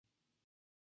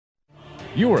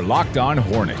You are Locked On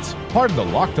Hornets, part of the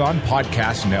Locked On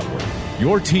Podcast Network.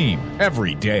 Your team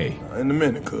every day. In a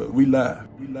minute, cuz we live.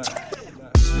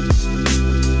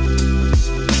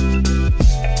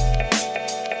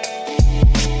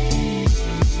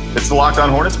 It's the Locked On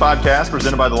Hornets podcast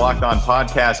presented by the Locked On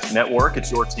Podcast Network.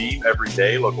 It's your team every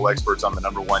day. Local experts on the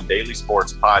 #1 daily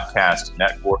sports podcast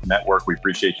network. We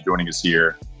appreciate you joining us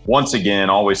here once again,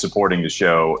 always supporting the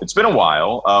show. It's been a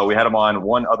while. We had him on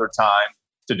one other time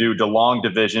to do DeLong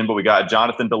Division, but we got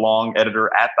Jonathan DeLong,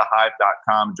 editor at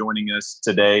thehive.com, joining us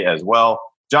today as well.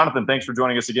 Jonathan, thanks for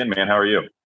joining us again, man. How are you?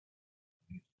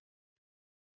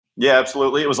 Yeah,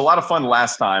 absolutely. It was a lot of fun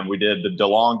last time we did the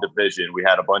DeLong Division. We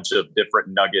had a bunch of different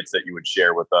nuggets that you would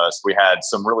share with us. We had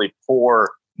some really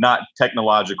poor, not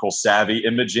technological savvy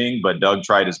imaging, but Doug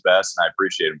tried his best, and I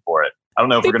appreciate him for it. I don't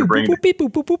know if we're going to bring.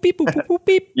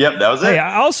 Yep, that was it. Hey,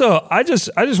 I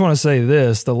just want to say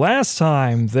this: the last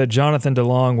time that Jonathan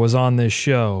DeLong was on this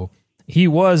show, he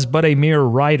was but a mere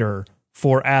writer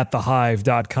for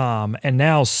atthehive.com, and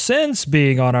now since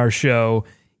being on our show,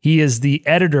 he is the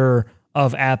editor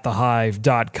of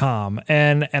atthehive.com.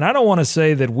 And I don't want to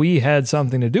say that we had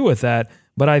something to do with that,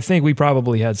 but I think we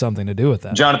probably had something to do with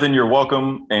that. Jonathan, you're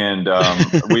welcome, and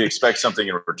we expect something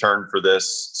in return for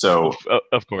this. So,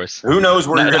 of course, who knows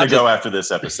where you're going to go after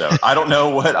this episode? I don't know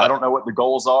what the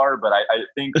goals are, but I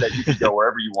think that you can go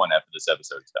wherever you want after this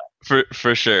episode is done.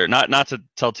 For sure. Not to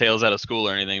tell tales out of school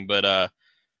or anything, but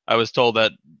I was told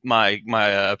that my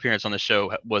appearance on the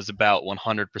show was about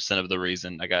 100% of the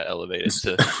reason I got elevated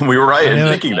to. We were right in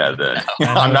thinking that. Then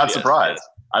I'm not surprised.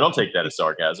 I don't take that as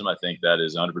sarcasm. I think that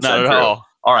is 100% not at true.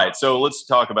 All right, so let's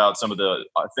talk about some of the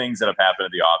things that have happened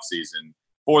in the offseason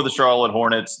for the Charlotte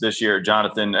Hornets this year.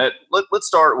 Jonathan, let's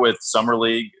start with Summer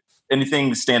League.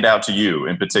 Anything stand out to you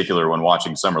in particular when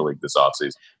watching Summer League this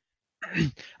offseason?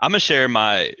 I'm going to share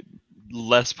my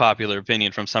less popular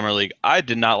opinion from Summer League. I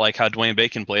did not like how Dwayne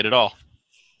Bacon played at all.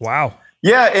 Wow.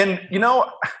 Yeah, and,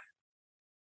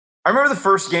 I remember the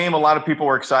first game, a lot of people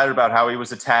were excited about how he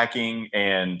was attacking,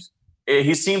 and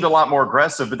he seemed a lot more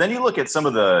aggressive. But then you look at some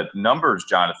of the numbers,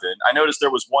 Jonathan. I noticed there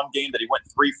was one game that he went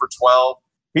 3 for 12.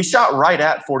 He shot right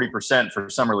at 40% for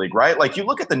Summer League, right? Like, you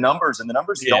look at the numbers, and the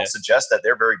numbers don't suggest that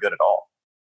they're very good at all.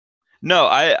 No,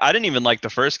 I didn't even like the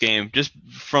first game, just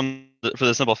for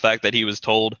the simple fact that he was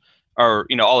told – or,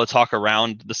 all the talk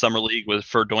around the Summer League was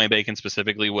for Dwayne Bacon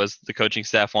specifically was the coaching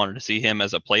staff wanted to see him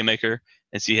as a playmaker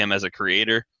and see him as a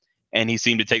creator. And he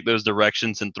seemed to take those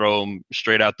directions and throw them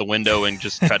straight out the window and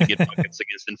just try to get buckets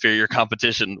against inferior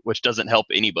competition, which doesn't help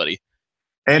anybody.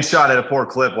 And shot at a poor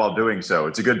clip while doing so.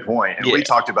 It's a good point. And we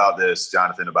talked about this,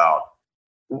 Jonathan,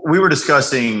 we were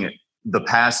discussing the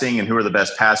passing and who are the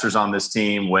best passers on this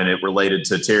team when it related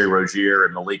to Terry Rozier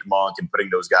and Malik Monk and putting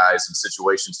those guys in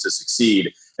situations to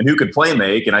succeed and who could play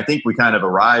make. And I think we kind of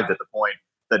arrived at the point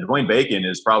that Dwayne Bacon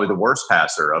is probably the worst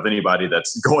passer of anybody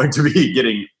that's going to be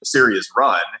getting a serious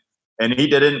run. And he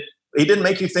didn't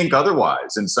make you think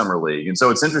otherwise in Summer League. And so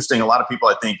it's interesting. A lot of people,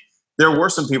 I think there were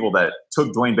some people that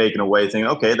took Dwayne Bacon away thinking,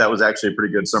 okay, that was actually a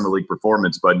pretty good Summer League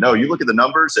performance. But no, you look at the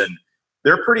numbers and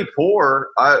they're pretty poor.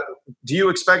 Do you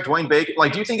expect Dwayne Bacon?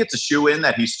 Do you think it's a shoe-in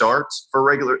that he starts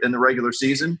in the regular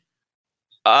season?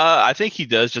 I think he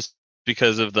does, just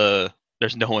because of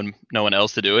there's no one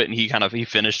else to do it, and he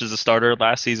finished as a starter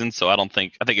last season. So I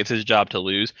think it's his job to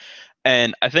lose.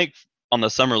 And I think on the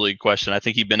Summer League question, I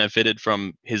think he benefited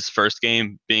from his first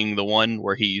game being the one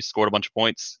where he scored a bunch of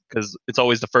points, because it's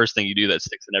always the first thing you do that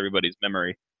sticks in everybody's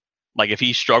memory. Like if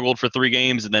he struggled for 3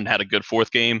 games and then had a good fourth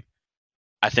game,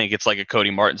 I think it's like a Cody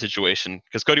Martin situation,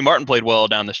 because Cody Martin played well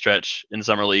down the stretch in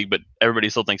Summer League, but everybody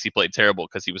still thinks he played terrible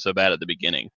because he was so bad at the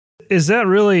beginning. Is that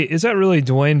really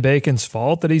Dwayne Bacon's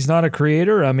fault that he's not a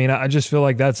creator? I mean, I just feel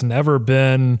like that's never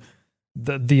been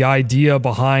the idea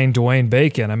behind Dwayne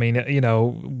Bacon. I mean,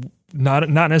 not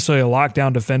necessarily a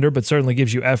lockdown defender, but certainly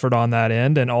gives you effort on that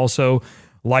end, and also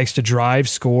likes to drive,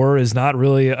 score, is not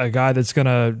really a guy that's going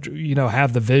to,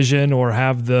 have the vision or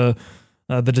have the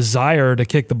desire to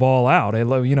kick the ball out.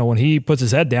 When he puts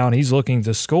his head down, he's looking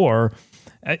to score.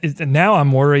 Now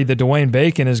I'm worried that Dwayne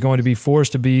Bacon is going to be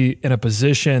forced to be in a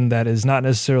position that is not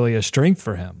necessarily a strength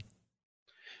for him.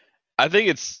 I think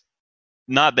it's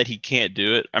not that he can't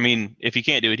do it. I mean, if he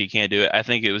can't do it, he can't do it. I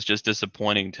think it was just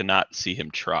disappointing to not see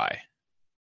him try.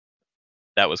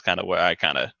 That was kind of where I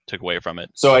kind of took away from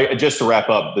it. So just to wrap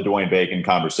up the Dwayne Bacon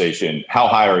conversation, how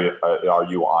high are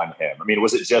you on him? I mean,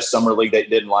 was it just Summer League that you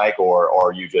didn't like, or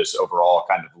are you just overall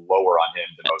kind of lower on him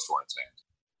than most Hornets fans?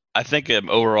 I think I'm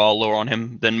overall lower on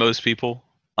him than most people.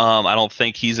 I don't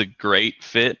think he's a great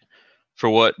fit for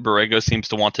what Borrego seems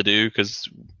to want to do, because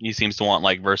he seems to want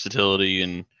like versatility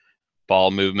and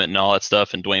ball movement and all that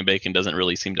stuff, and Dwayne Bacon doesn't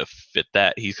really seem to fit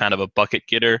that. He's kind of a bucket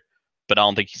getter, but I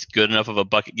don't think he's good enough of a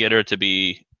bucket getter to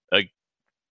be a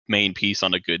main piece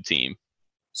on a good team.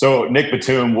 So Nick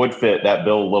Batum would fit that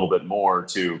bill a little bit more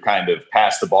to kind of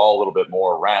pass the ball a little bit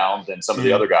more around than some of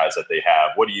the other guys that they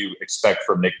have. What do you expect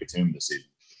from Nick Batum this season?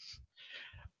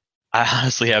 I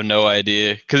honestly have no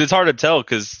idea, because it's hard to tell,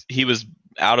 because he was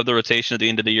out of the rotation at the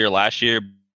end of the year last year,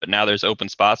 but now there's open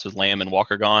spots with Lamb and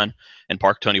Walker gone and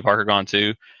Tony Parker gone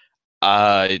too.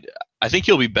 I think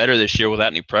he'll be better this year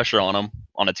without any pressure on him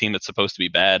on a team that's supposed to be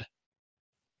bad.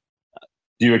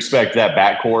 Do you expect that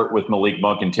backcourt with Malik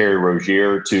Monk and Terry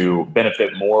Rozier to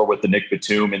benefit more with the Nick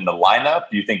Batum in the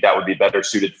lineup? Do you think that would be better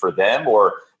suited for them?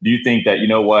 Or do you think that, you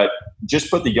know what,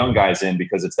 just put the young guys in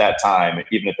because it's that time,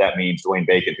 even if that means Dwayne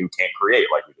Bacon, who can't create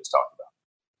like we just talked about?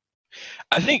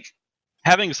 I think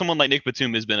having someone like Nick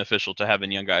Batum is beneficial to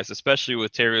having young guys, especially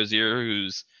with Terry Rozier,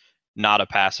 who's not a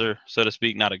passer, so to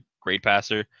speak, not a great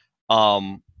passer.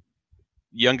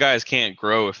 Young guys can't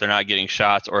grow if they're not getting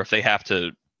shots, or if they have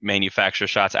to manufacture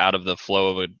shots out of the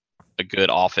flow of a good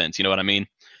offense. You know what I mean?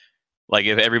 Like,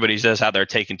 if everybody's just out there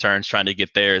taking turns trying to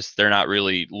get theirs, they're not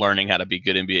really learning how to be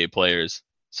good NBA players.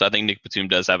 So I think Nick Batum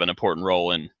does have an important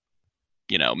role in,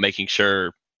 making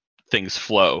sure things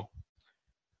flow.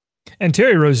 And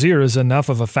Terry Rozier is enough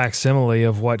of a facsimile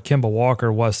of what Kemba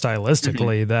Walker was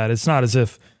stylistically that it's not as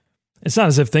if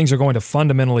things are going to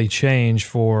fundamentally change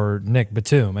for Nick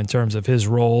Batum in terms of his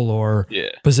role or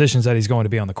positions that he's going to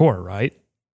be on the court, right?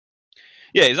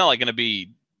 Yeah, he's not like going to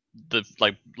be the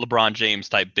LeBron James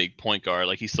type big point guard.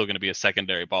 Like, he's still going to be a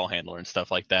secondary ball handler and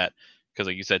stuff like that. Because,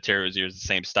 like you said, Terry Rozier is the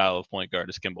same style of point guard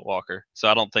as Kemba Walker. So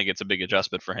I don't think it's a big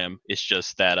adjustment for him. It's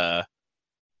just that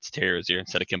it's Terry Rozier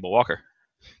instead of Kemba Walker.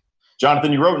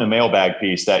 Jonathan, you wrote in a mailbag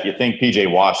piece that you think P.J.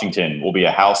 Washington will be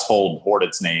a household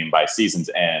Hornets name by season's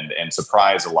end and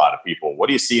surprise a lot of people. What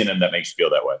do you see in him that makes you feel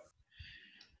that way?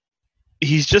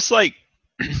 He's just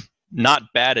not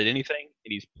bad at anything,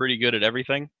 and he's pretty good at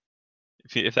everything,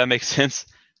 if that makes sense.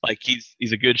 Like,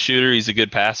 he's a good shooter, he's a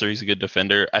good passer, he's a good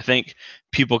defender. I think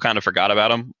people kind of forgot about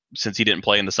him since he didn't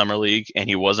play in the summer league, and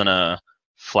he wasn't a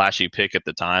flashy pick at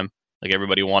the time. Like,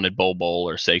 everybody wanted Bol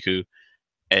or Sekou.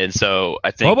 And so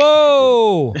I think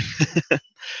Bobo!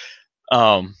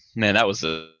 Man, that was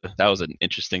an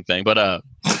interesting thing. But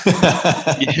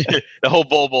the whole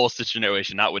Bol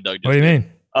situation, not with Doug. What do you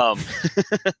mean?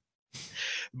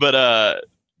 But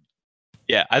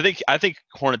yeah, I think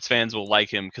Hornets fans will like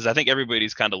him because I think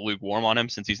everybody's kind of lukewarm on him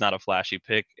since he's not a flashy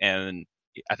pick, and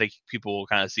I think people will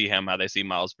kind of see him how they see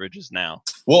Miles Bridges now.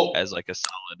 Well, as like a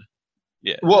solid.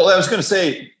 Yeah. Well, I was going to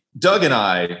say, Doug and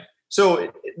I.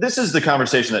 So this is the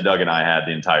conversation that Doug and I had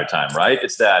the entire time, right?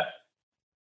 It's that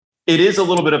it is a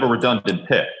little bit of a redundant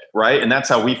pick, right? And that's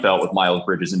how we felt with Miles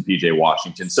Bridges and PJ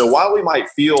Washington. So while we might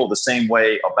feel the same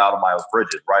way about a Miles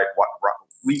Bridges, right?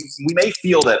 We may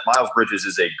feel that Miles Bridges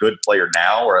is a good player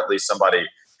now, or at least somebody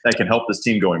that can help this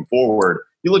team going forward.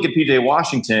 You look at PJ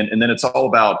Washington, and then it's all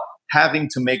about having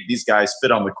to make these guys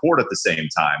fit on the court at the same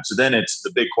time. So then it's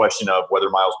the big question of whether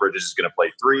Miles Bridges is going to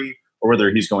play 3 or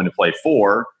whether he's going to play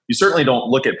 4. You certainly don't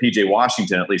look at PJ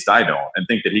Washington, at least I don't, and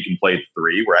think that he can play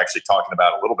 3. We're actually talking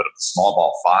about a little bit of the small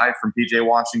ball 5 from PJ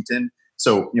Washington.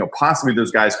 So, possibly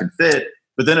those guys can fit,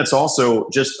 but then it's also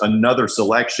just another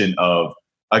selection of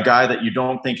a guy that you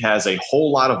don't think has a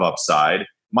whole lot of upside.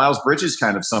 Miles Bridges,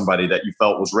 kind of somebody that you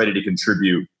felt was ready to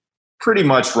contribute pretty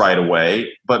much right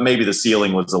away, but maybe the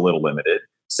ceiling was a little limited.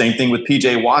 Same thing with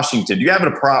PJ Washington. Do you have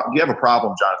a problem,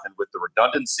 Jonathan, with the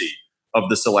redundancy of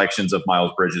the selections of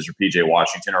Miles Bridges or PJ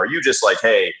Washington? Or are you just like,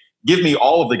 hey, give me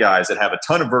all of the guys that have a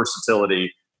ton of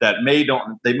versatility that may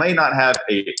not have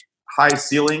a high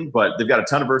ceiling, but they've got a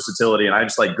ton of versatility, and I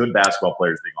just like good basketball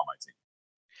players being on my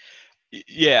team?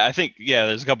 Yeah, I think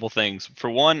there's a couple things. For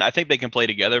one, I think they can play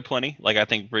together plenty. Like, I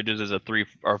think Bridges is a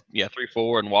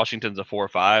 3-4 and Washington's a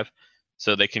 4-5.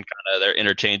 So they can they're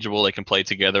interchangeable. They can play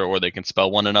together or they can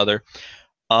spell one another.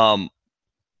 The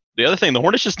other thing, the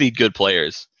Hornets just need good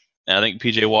players. And I think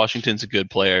PJ Washington's a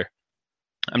good player.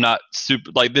 I'm not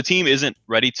the team isn't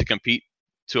ready to compete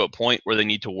to a point where they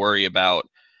need to worry about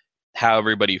how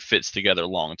everybody fits together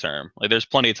long term. Like, there's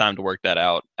plenty of time to work that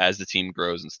out as the team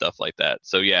grows and stuff like that.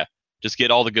 So yeah, just get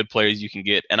all the good players you can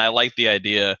get. And I like the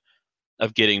idea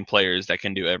of getting players that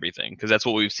can do everything, because that's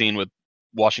what we've seen with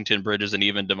Washington, Bridges, and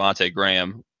even Devontae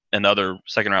Graham and other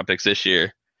second-round picks this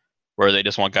year, where they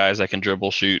just want guys that can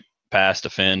dribble, shoot, pass,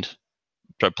 defend,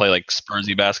 try to play like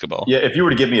Spursy basketball. Yeah, if you were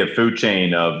to give me a food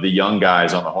chain of the young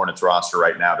guys on the Hornets roster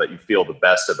right now that you feel the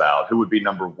best about, who would be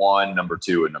number 1, number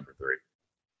 2, and number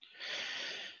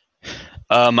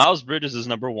 3? Miles Bridges is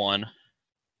number 1.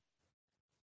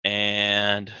 And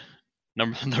and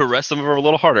the rest of them are a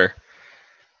little harder.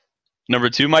 Number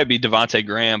 2 might be Devontae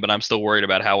Graham, but I'm still worried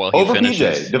about how well he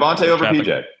finishes. PJ. Devontae over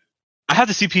PJ. I have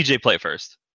to see PJ play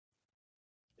first.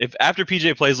 If after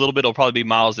PJ plays a little bit, it'll probably be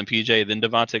Miles and PJ, then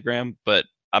Devontae Graham, but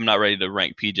I'm not ready to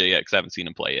rank PJ yet because I haven't seen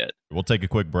him play yet. We'll take a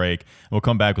quick break. We'll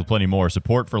come back with plenty more.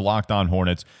 Support for Locked On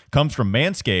Hornets comes from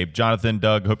Manscaped. Jonathan,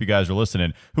 Doug, hope you guys are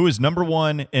listening. Who is number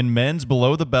 1 in men's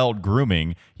below-the-belt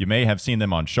grooming? You may have seen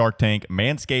them on Shark Tank.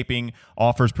 Manscaping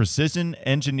offers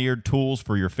precision-engineered tools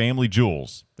for your family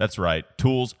jewels. That's right.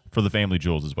 Tools for the family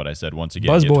jewels is what I said once again.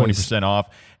 Buzz Get boys. 20% off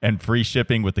and free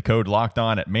shipping with the code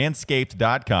LOCKEDON at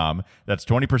manscaped.com. That's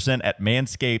 20% at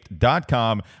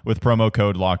manscaped.com with promo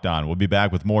code LOCKEDON. We'll be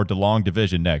back with more DeLong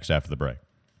Division next after the break.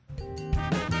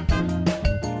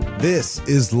 This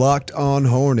is Locked On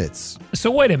Hornets. So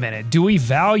wait a minute. Do we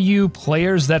value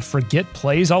players that forget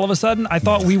plays all of a sudden? I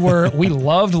thought we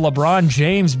loved LeBron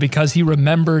James because he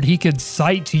remembered he could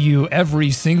cite to you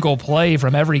every single play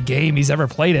from every game he's ever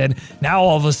played in. Now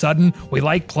all of a sudden we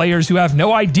like players who have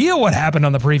no idea what happened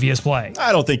on the previous play.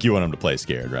 I don't think you want him to play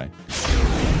scared, right?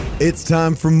 It's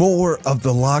time for more of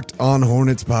the Locked On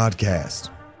Hornets podcast.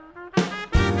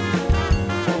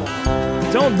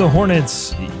 Don't the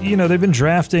Hornets, they've been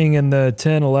drafting in the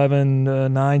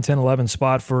 9, 10, 11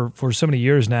 spot for so many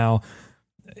years now.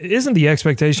 Isn't the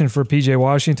expectation for PJ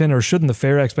Washington, or shouldn't the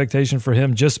fair expectation for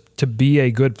him just to be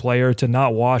a good player, to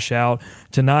not wash out,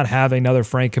 to not have another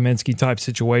Frank Kaminsky type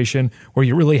situation where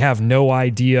you really have no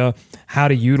idea how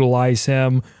to utilize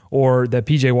him, or that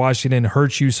PJ Washington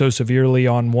hurts you so severely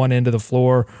on one end of the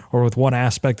floor or with one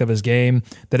aspect of his game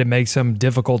that it makes him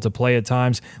difficult to play at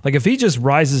times? Like, if he just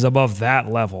rises above that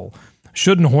level,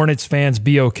 shouldn't Hornets fans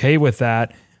be okay with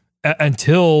that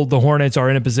until the Hornets are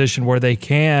in a position where they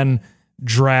can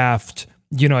draft,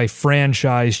 a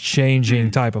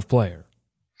franchise-changing type of player?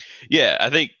 Yeah, I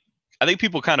think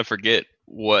people kind of forget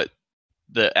what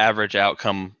the average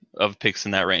outcome of picks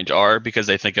in that range are because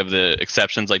they think of the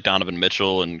exceptions like Donovan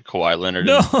Mitchell and Kawhi Leonard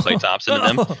and Klay Thompson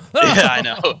and them. Yeah, I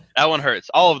know. That one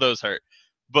hurts. All of those hurt.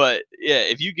 But yeah,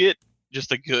 if you get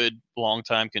just a good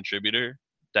long-time contributor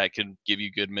that can give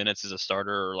you good minutes as a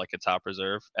starter or like a top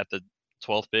reserve at the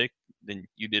 12th pick, then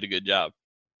you did a good job.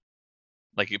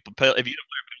 Like if you don't play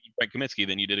Frank Kaminsky,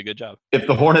 then you did a good job. If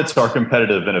the Hornets are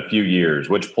competitive in a few years,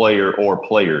 which player or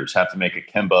players have to make a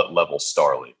Kemba-level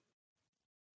star league?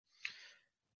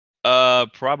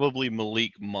 Probably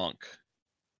Malik Monk,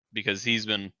 because he's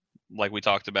been, like we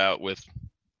talked about, with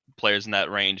players in that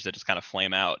range that just kind of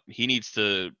flame out. He needs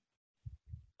to,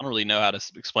 I don't really know how to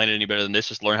explain it any better than this,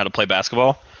 just learn how to play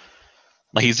basketball.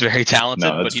 Like, he's very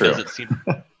talented, but he doesn't seem,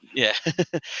 yeah,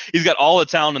 he's got all the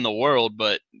talent in the world,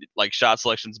 but like shot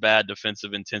selection's bad,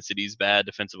 defensive intensity's bad,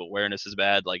 defensive awareness is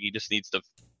bad. Like, he just needs to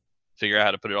figure out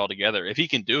how to put it all together. If he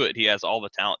can do it, he has all the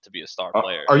talent to be a star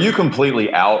player. Are you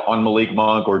completely out on Malik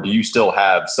Monk, or do you still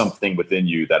have something within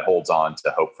you that holds on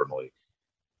to hope for Malik?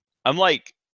 I'm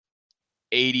like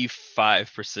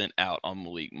 85% out on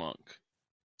Malik Monk.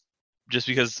 Just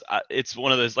because it's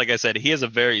one of those, like I said, he has a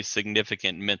very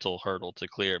significant mental hurdle to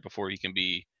clear before he can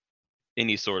be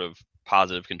any sort of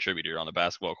positive contributor on the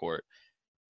basketball court.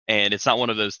 And it's not one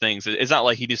of those things. It's not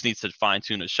like he just needs to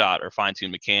fine-tune a shot or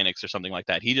fine-tune mechanics or something like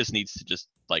that. He just needs to just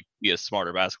like be a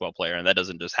smarter basketball player, and that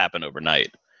doesn't just happen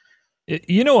overnight.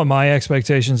 You know what my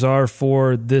expectations are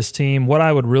for this team? What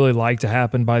I would really like to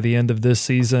happen by the end of this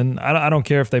season? I don't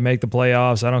care if they make the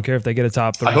playoffs. I don't care if they get a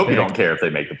top 3 I hope pick. You don't care if they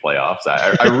make the playoffs.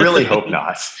 I really hope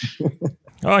not.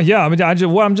 Oh yeah, I mean,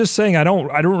 I'm just saying I don't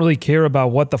really care about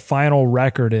what the final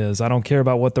record is. I don't care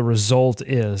about what the result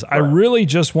is. Right. I really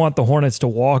just want the Hornets to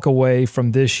walk away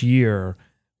from this year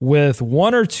with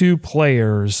 1 or 2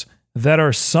 players that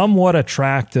are somewhat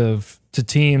attractive to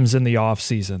teams in the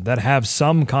offseason, that have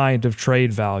some kind of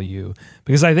trade value.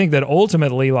 Because I think that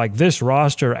ultimately, like, this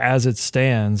roster as it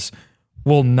stands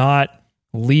will not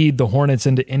lead the Hornets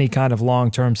into any kind of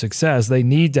long-term success. They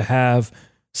need to have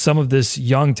some of this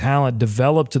young talent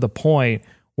develop to the point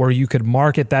where you could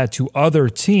market that to other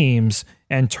teams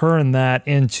and turn that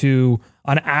into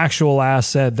an actual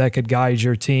asset that could guide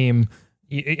your team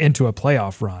into a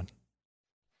playoff run.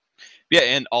 Yeah,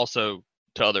 and also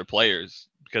to other players,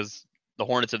 because the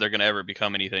Hornets, if they're going to ever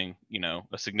become anything,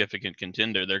 a significant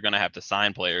contender, they're going to have to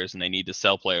sign players, and they need to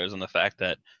sell players on the fact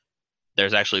that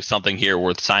there's actually something here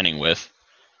worth signing with,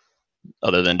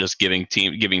 other than just giving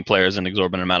players an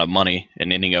exorbitant amount of money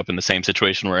and ending up in the same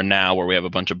situation we're in now, where we have a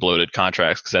bunch of bloated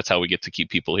contracts, because that's how we get to keep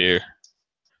people here.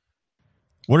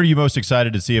 What are you most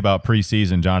excited to see about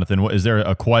preseason, Jonathan? Is there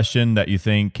a question that you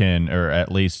think can, or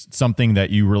at least something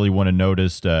that you really want to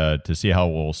notice to see how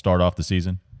we'll start off the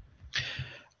season?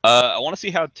 I want to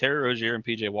see how Terry Rozier and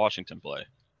PJ Washington play.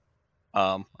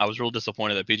 I was real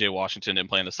disappointed that PJ Washington didn't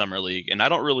play in the summer league, and I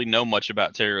don't really know much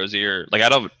about Terry Rozier. Like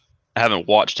I haven't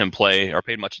watched him play or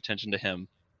paid much attention to him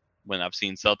when I've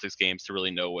seen Celtics games to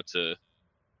really know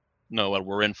what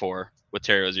we're in for with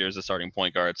Terry Rozier as a starting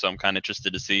point guard. So I'm kind of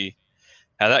interested to see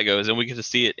how that goes, and we get to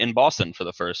see it in Boston for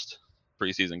the first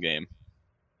preseason game,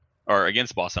 or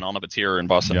against Boston. I don't know if it's here or in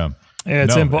Boston. Yeah,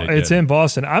 it's in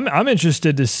Boston. I'm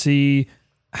interested to see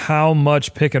how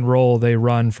much pick and roll they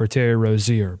run for Terry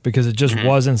Rozier, because it just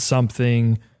wasn't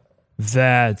something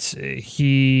that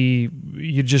you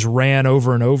just ran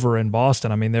over and over in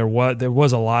Boston. I mean, there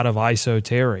was a lot of ISO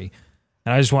Terry,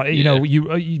 and I just want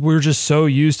we're just so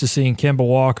used to seeing Kemba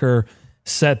Walker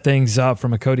set things up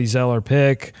from a Cody Zeller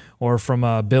pick or from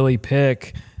a Billy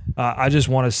pick. I just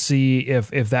want to see if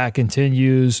that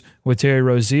continues with Terry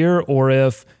Rozier, or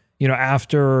if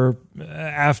after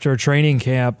training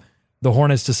camp, the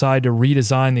Hornets decide to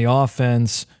redesign the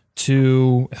offense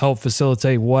to help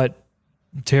facilitate what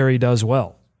Terry does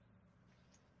well.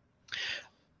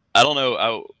 I don't know. I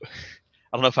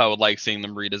don't know if I would like seeing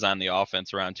them redesign the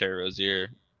offense around Terry Rozier.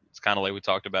 It's kind of like we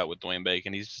talked about with Dwayne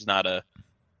Bacon. He's just not a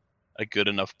good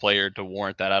enough player to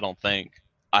warrant that, I don't think.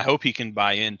 I hope he can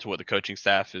buy into what the coaching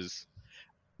staff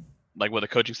what the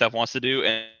coaching staff wants to do,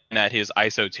 and that his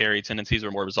ISO Terry tendencies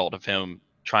are more a result of him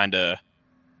trying to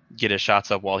get his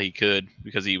shots up while he could,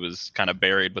 because he was kind of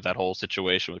buried with that whole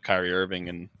situation with Kyrie Irving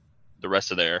and the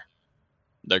rest of their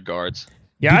guards.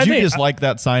 Yeah, Did you dislike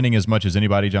that signing as much as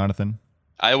anybody, Jonathan?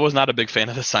 I was not a big fan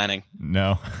of the signing.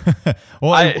 No.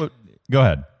 Well, go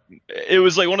ahead. It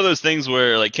was like one of those things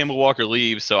where like Kemba Walker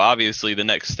leaves, so obviously the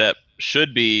next step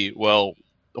should be, well,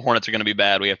 the Hornets are going to be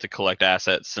bad. We have to collect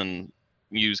assets and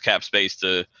use cap space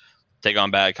to take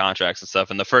on bad contracts and stuff.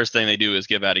 And the first thing they do is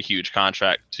give out a huge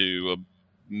contract to a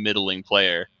middling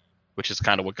player, which is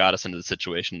kind of what got us into the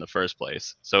situation in the first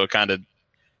place. So it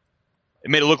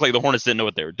made it look like the Hornets didn't know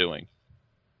what they were doing.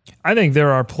 I think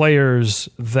there are players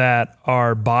that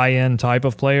are buy-in type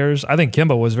of players. I think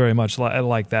Kemba was very much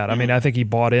like that. I mean, I think he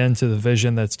bought into the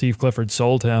vision that Steve Clifford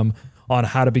sold him on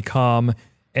how to become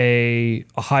a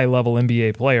high-level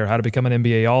NBA player, how to become an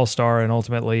NBA All-Star and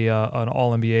ultimately an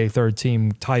All-NBA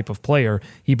third-team type of player.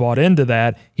 He bought into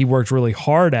that. He worked really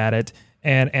hard at it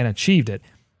and achieved it.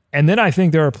 And then I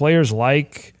think there are players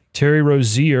like Terry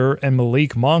Rozier and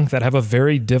Malik Monk that have a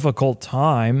very difficult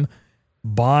time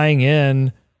buying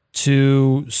in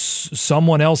to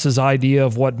someone else's idea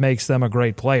of what makes them a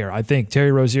great player. I think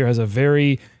Terry Rozier has a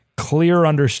very clear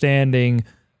understanding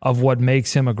of what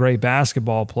makes him a great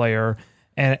basketball player,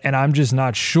 and I'm just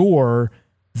not sure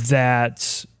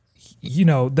that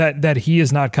that he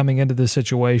is not coming into this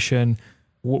situation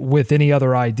with any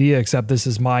other idea except this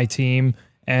is my team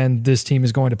and this team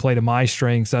is going to play to my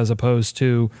strengths, as opposed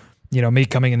to me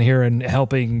coming in here and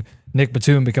helping Nick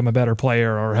Batum become a better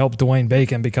player or help Dwayne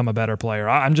Bacon become a better player.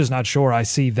 I'm just not sure I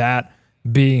see that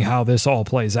being how this all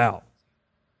plays out.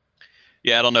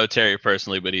 Yeah, I don't know Terry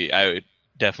personally, but I would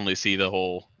definitely see the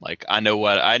whole, like, I know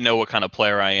what kind of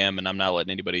player I am, and I'm not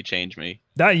letting anybody change me.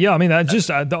 All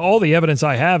the evidence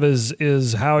I have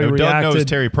is how he reacted. Doug knows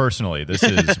Terry personally. This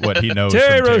is what he knows.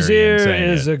 Terry Rozier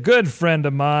is a good friend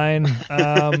of mine.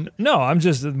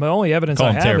 My only evidence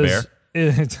I have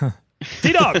is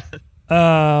T-Dog.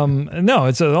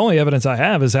 It's the only evidence I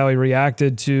have is how he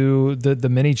reacted to the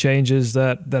many changes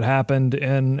that happened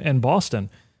in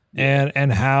Boston,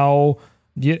 and how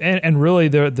really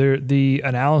the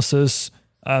analysis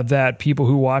that people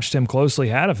who watched him closely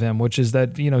had of him, which is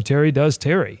that Terry does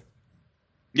Terry.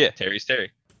 Yeah, Terry's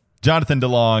Terry. Jonathan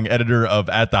DeLong, editor of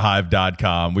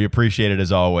atthehive.com. We appreciate it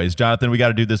as always. Jonathan, we got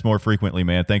to do this more frequently,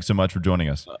 man. Thanks so much for joining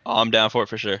us. I'm down for it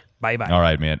for sure. Bye-bye. All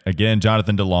right, man. Again,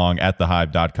 Jonathan DeLong,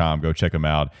 atthehive.com. Go check him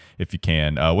out if you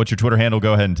can. What's your Twitter handle?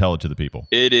 Go ahead and tell it to the people.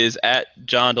 It is at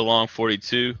John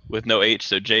DeLong42 with no H,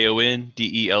 so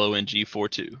JONDELONG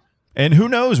 42. And who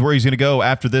knows where he's going to go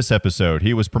after this episode.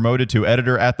 He was promoted to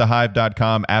editor at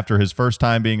thehive.com after his first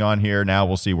time being on here. Now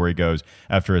we'll see where he goes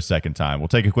after his second time. We'll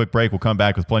take a quick break. We'll come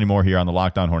back with plenty more here on the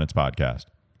Locked On Hornets podcast.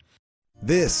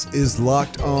 This is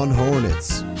Locked On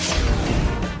Hornets.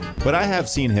 But I have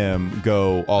seen him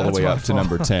go all the way up to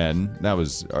number 10. That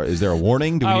was. Is there a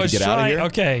warning? Do we need to get out of here?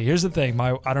 Okay, here's the thing.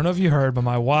 I don't know if you heard, but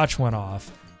my watch went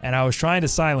off, and I was trying to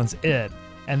silence it,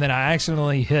 and then I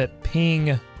accidentally hit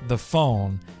ping the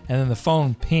phone, and then the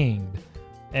phone pinged,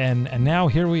 and now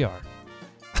here we are.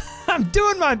 I'm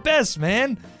doing my best,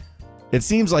 man. It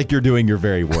seems like you're doing your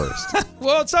very worst.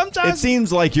 Well, sometimes it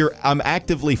seems like I'm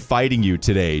actively fighting you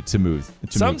today to move.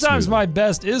 Sometimes my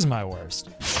best is my worst.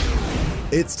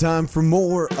 It's time for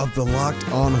more of the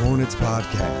Locked On Hornets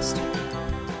podcast.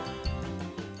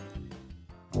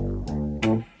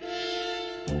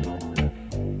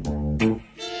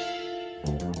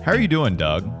 How are you doing,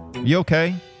 Doug? You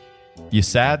okay? You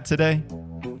sad today?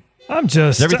 I'm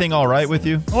just... Is everything all right with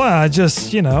you? Well, I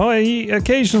just,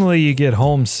 occasionally you get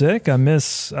homesick. I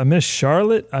miss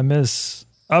Charlotte. I miss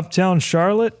uptown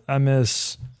Charlotte. I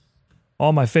miss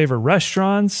all my favorite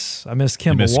restaurants. I miss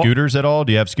Kimball. You miss scooters at all?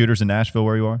 Do you have scooters in Nashville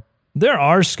where you are? There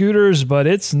are scooters, but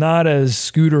it's not as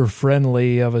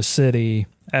scooter-friendly of a city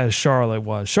as Charlotte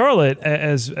was. Charlotte,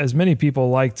 as many people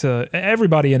like to...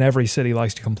 Everybody in every city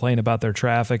likes to complain about their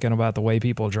traffic and about the way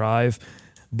people drive.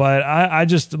 But I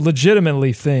just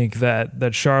legitimately think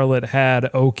that Charlotte had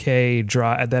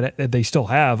that they still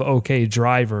have okay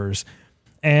drivers,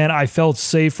 and I felt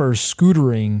safer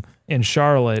scootering in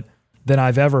Charlotte than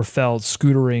I've ever felt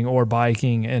scootering or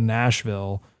biking in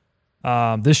Nashville.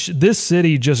 This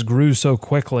city just grew so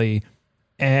quickly,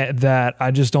 and that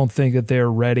I just don't think that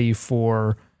they're ready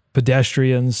for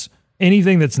pedestrians.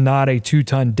 Anything that's not a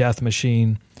 2-ton death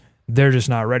machine, they're just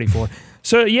not ready for.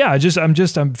 So yeah,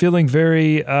 I'm feeling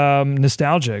very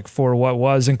nostalgic for what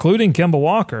was, including Kemba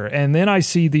Walker. And then I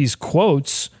see these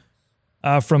quotes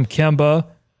from Kemba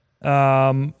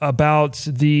about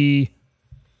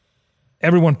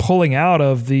everyone pulling out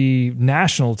of the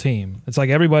national team. It's like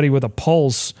everybody with a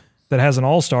pulse that has an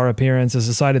all-star appearance has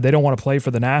decided they don't want to play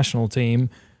for the national team.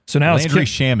 So now Landry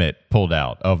Shamet pulled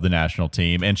out of the national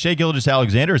team, and Shai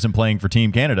Gilgeous-Alexander isn't playing for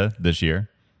Team Canada this year,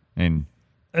 and.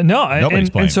 No,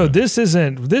 and so this is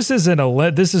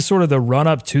sort of the run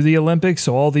up to the Olympics.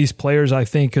 So all these players, I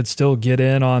think, could still get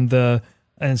in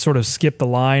and sort of skip the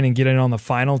line and get in on the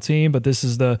final team. But this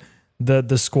is the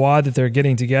squad that they're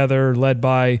getting together, led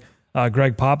by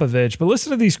Greg Popovich. But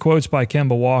listen to these quotes by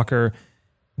Kemba Walker.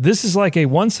 This is like a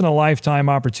once in a lifetime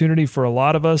opportunity for a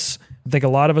lot of us. I think a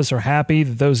lot of us are happy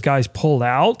that those guys pulled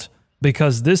out,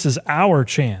 because this is our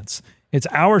chance. It's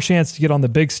our chance to get on the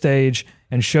big stage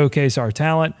and showcase our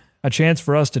talent, a chance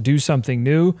for us to do something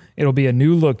new. It'll be a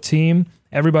new look team.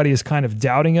 Everybody is kind of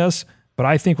doubting us, but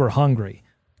I think we're hungry.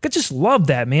 I just love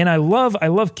that, man. I love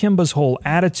Kemba's whole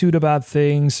attitude about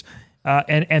things,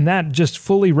 and that just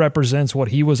fully represents what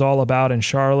he was all about in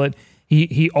Charlotte.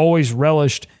 He always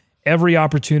relished every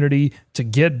opportunity to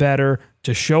get better,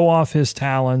 to show off his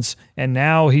talents, and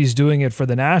now he's doing it for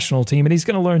the national team, and he's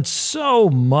going to learn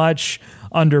so much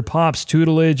under Pop's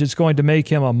tutelage. It's going to make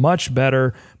him a much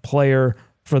better player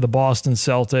for the Boston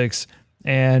Celtics,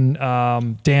 and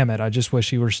damn it, I just wish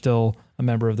he were still a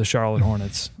member of the Charlotte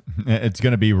Hornets. It's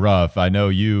going to be rough. I know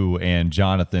you and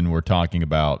Jonathan were talking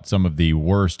about some of the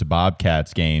worst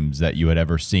Bobcats games that you had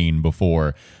ever seen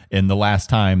before in the last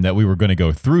time that we were going to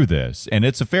go through this. And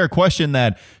it's a fair question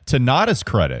that, to Nada's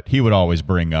credit, he would always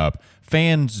bring up.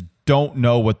 Fans don't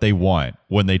know what they want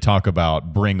when they talk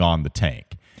about bring on the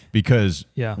tank, because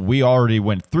we already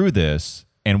went through this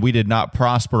and we did not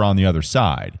prosper on the other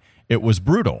side. It was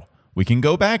brutal. We can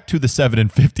go back to the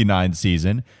 7-59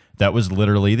 season. That was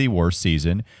literally the worst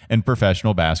season in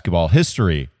professional basketball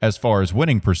history as far as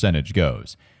winning percentage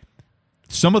goes.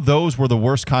 Some of those were the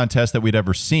worst contests that we'd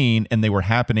ever seen, and they were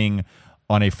happening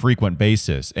on a frequent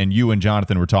basis. And you and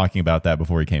Jonathan were talking about that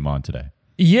before he came on today.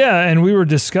 Yeah, and we were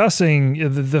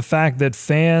discussing the fact that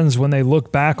fans, when they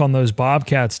look back on those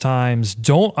Bobcats times,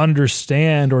 don't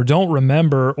understand or don't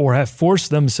remember or have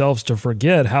forced themselves to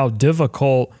forget how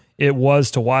difficult it was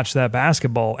to watch that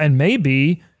basketball. And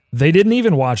maybe they didn't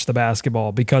even watch the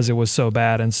basketball because it was so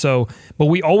bad. And so, but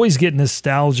we always get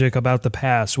nostalgic about the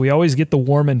past. We always get the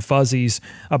warm and fuzzies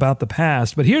about the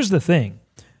past. But here's the thing.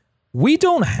 We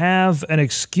don't have an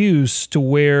excuse to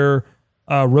wear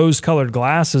rose-colored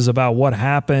glasses about what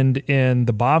happened in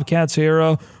the Bobcats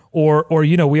era, or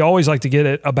we always like to get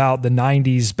it about the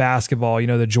 90s basketball,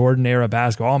 the Jordan era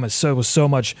basketball. It was so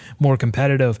much more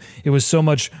competitive. It was so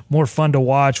much more fun to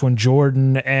watch when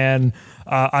Jordan and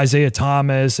Isaiah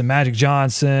Thomas and Magic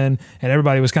Johnson and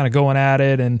everybody was kind of going at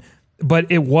it.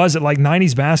 But it wasn't like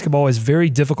 90s basketball is very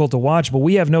difficult to watch, but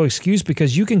we have no excuse,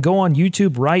 because you can go on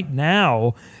YouTube right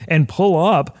now and pull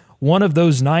up one of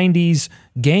those 90s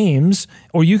games,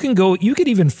 or you could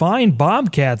even find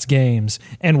Bobcats games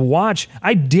and watch.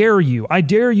 I dare you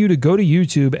to go to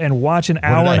YouTube and watch an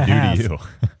hour and a half. What did I do to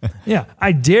you? Yeah,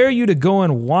 I dare you to go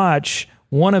and watch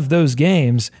one of those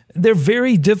games. They're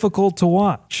very difficult to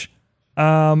watch.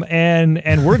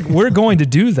 And we're going to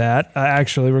do that.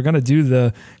 Actually, we're going to do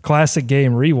the classic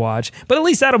game rewatch, but at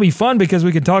least that'll be fun, because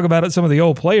we can talk about some of the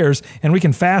old players, and we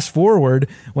can fast forward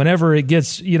whenever it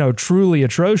gets, truly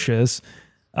atrocious.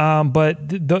 But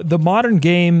the modern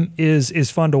game is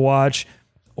fun to watch.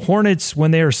 Hornets, when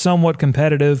they are somewhat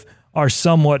competitive, are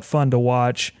somewhat fun to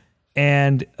watch.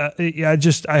 And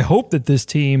I hope that this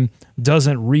team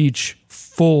doesn't reach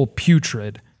full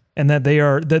putrid, and that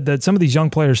that some of these young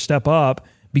players step up,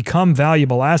 become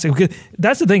valuable assets. Because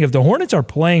that's the thing. If the Hornets are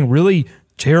playing really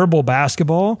terrible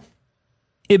basketball,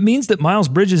 it means that Miles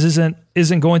Bridges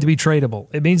isn't going to be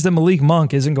tradable. It means that Malik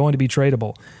Monk isn't going to be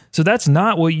tradable. So that's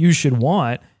not what you should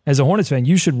want as a Hornets fan.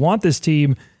 You should want this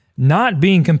team not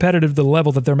being competitive to the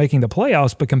level that they're making the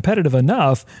playoffs, but competitive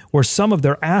enough where some of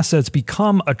their assets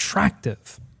become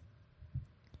attractive.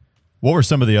 What were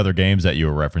some of the other games that you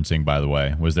were referencing, by the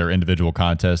way? Was there individual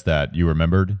contests that you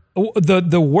remembered?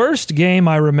 The worst game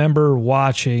I remember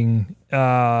watching,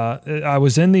 I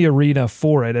was in the arena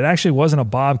for it. It actually wasn't a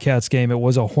Bobcats game. It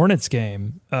was a Hornets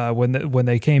game when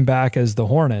they came back as the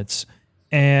Hornets.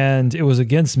 And it was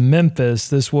against Memphis.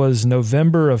 This was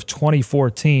November of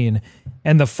 2014.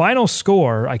 And the final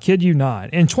score, I kid you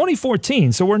not, in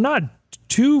 2014, so we're not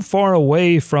too far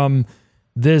away from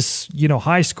this,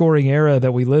 high-scoring era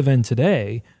that we live in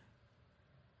today.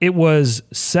 It was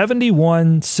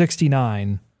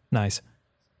 71-69. Nice.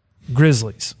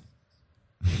 Grizzlies.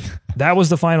 That was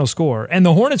the final score. And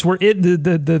the Hornets were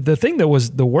the thing that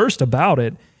was the worst about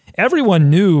it, everyone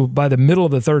knew by the middle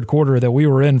of the third quarter that we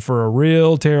were in for a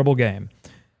real terrible game.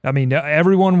 I mean,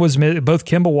 everyone was, both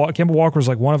Kemba Walker was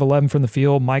like 1 of 11 from the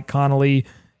field. Mike Conley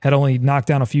had only knocked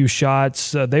down a few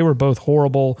shots. They were both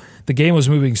horrible. The game was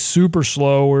moving super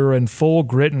slow. We were in full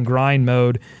grit and grind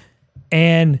mode.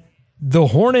 And the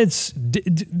Hornets,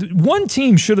 one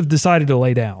team should have decided to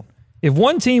lay down. If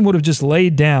one team would have just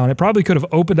laid down, it probably could have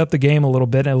opened up the game a little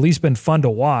bit and at least been fun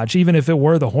to watch, even if it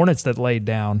were the Hornets that laid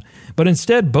down. But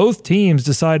instead, both teams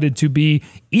decided to be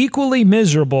equally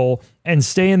miserable and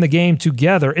stay in the game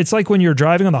together. It's like when you're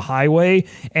driving on the highway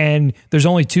and there's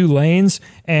only 2 lanes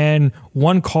and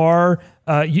one car,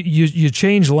 you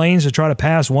change lanes to try to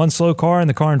pass one slow car and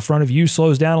the car in front of you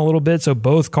slows down a little bit, so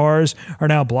both cars are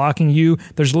now blocking you.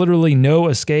 There's literally no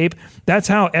escape. That's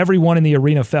how everyone in the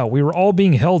arena felt. We were all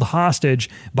being held hostage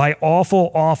by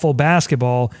awful, awful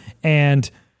basketball, and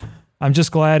I'm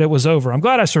just glad it was over. I'm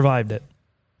glad I survived it.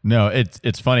 No,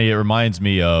 it's funny. It reminds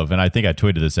me of, and I think I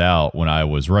tweeted this out when I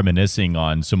was reminiscing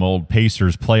on some old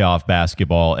Pacers playoff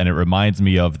basketball, and it reminds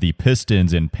me of the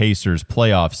Pistons and Pacers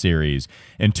playoff series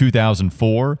in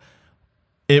 2004.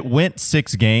 It went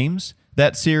 6 games,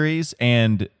 that series,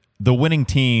 and the winning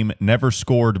team never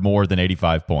scored more than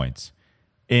 85 points.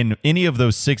 In any of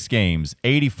those 6 games,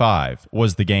 85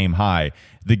 was the game high.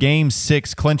 The game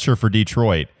 6 clincher for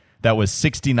Detroit, that was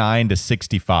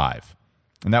 69-65.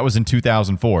 And that was in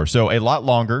 2004. So a lot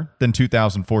longer than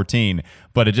 2014.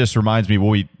 But it just reminds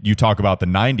me, you talk about the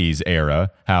 90s era,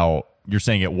 how you're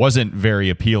saying it wasn't very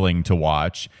appealing to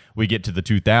watch. We get to the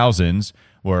 2000s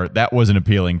where that wasn't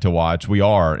appealing to watch. We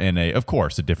are in of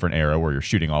course, a different era where you're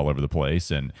shooting all over the place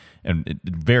and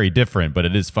very different. But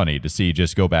it is funny to see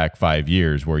just go back 5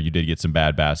 years where you did get some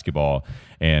bad basketball.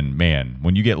 And man,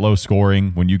 when you get low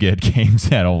scoring, when you get games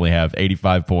that only have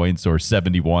 85 points or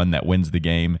 71 that wins the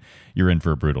game, you're in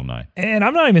for a brutal night. And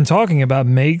I'm not even talking about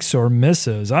makes or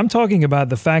misses. I'm talking about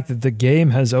the fact that the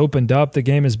game has opened up. The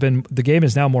game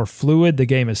is now more fluid. The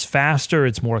game is faster.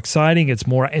 It's more exciting. It's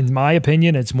more, in my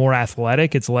opinion, it's more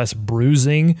athletic. It's less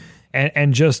bruising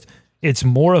and just it's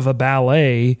more of a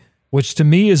ballet, which to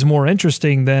me is more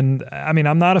interesting than, I mean,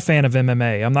 I'm not a fan of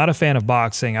MMA. I'm not a fan of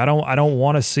boxing. I don't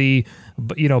want to see,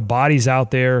 bodies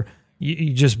out there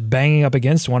you just banging up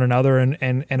against one another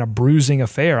and a bruising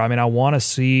affair. I mean, I want to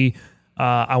see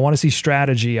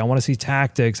strategy. I want to see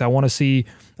tactics. I want to see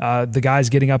the guys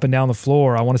getting up and down the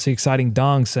floor. I want to see exciting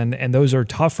dunks, and those are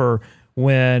tougher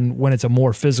when it's a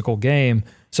more physical game.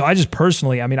 So I just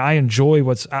personally, I mean, I enjoy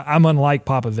I'm unlike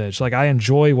Popovich. Like, I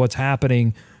enjoy what's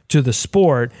happening to the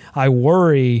sport. I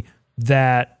worry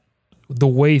that the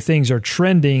way things are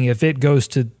trending, if it goes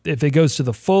to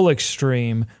the full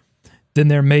extreme, then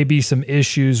there may be some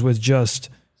issues with just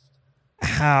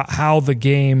how the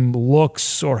game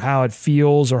looks or how it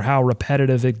feels or how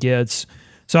repetitive it gets.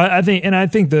 So I think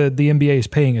the NBA is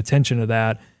paying attention to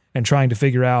that and trying to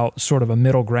figure out sort of a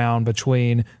middle ground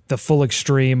between the full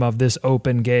extreme of this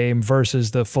open game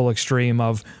versus the full extreme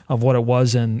of what it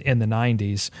was in the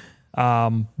 90s.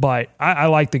 But I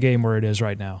like the game where it is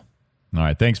right now. All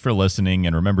right. Thanks for listening.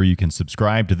 And remember, you can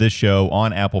subscribe to this show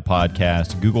on Apple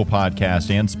Podcasts, Google Podcasts,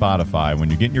 and Spotify. When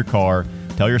you get in your car,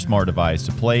 tell your smart device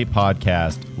to play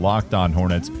podcast Locked On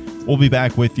Hornets. We'll be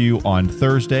back with you on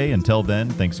Thursday. Until then,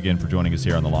 thanks again for joining us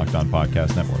here on the Locked On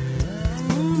Podcast Network.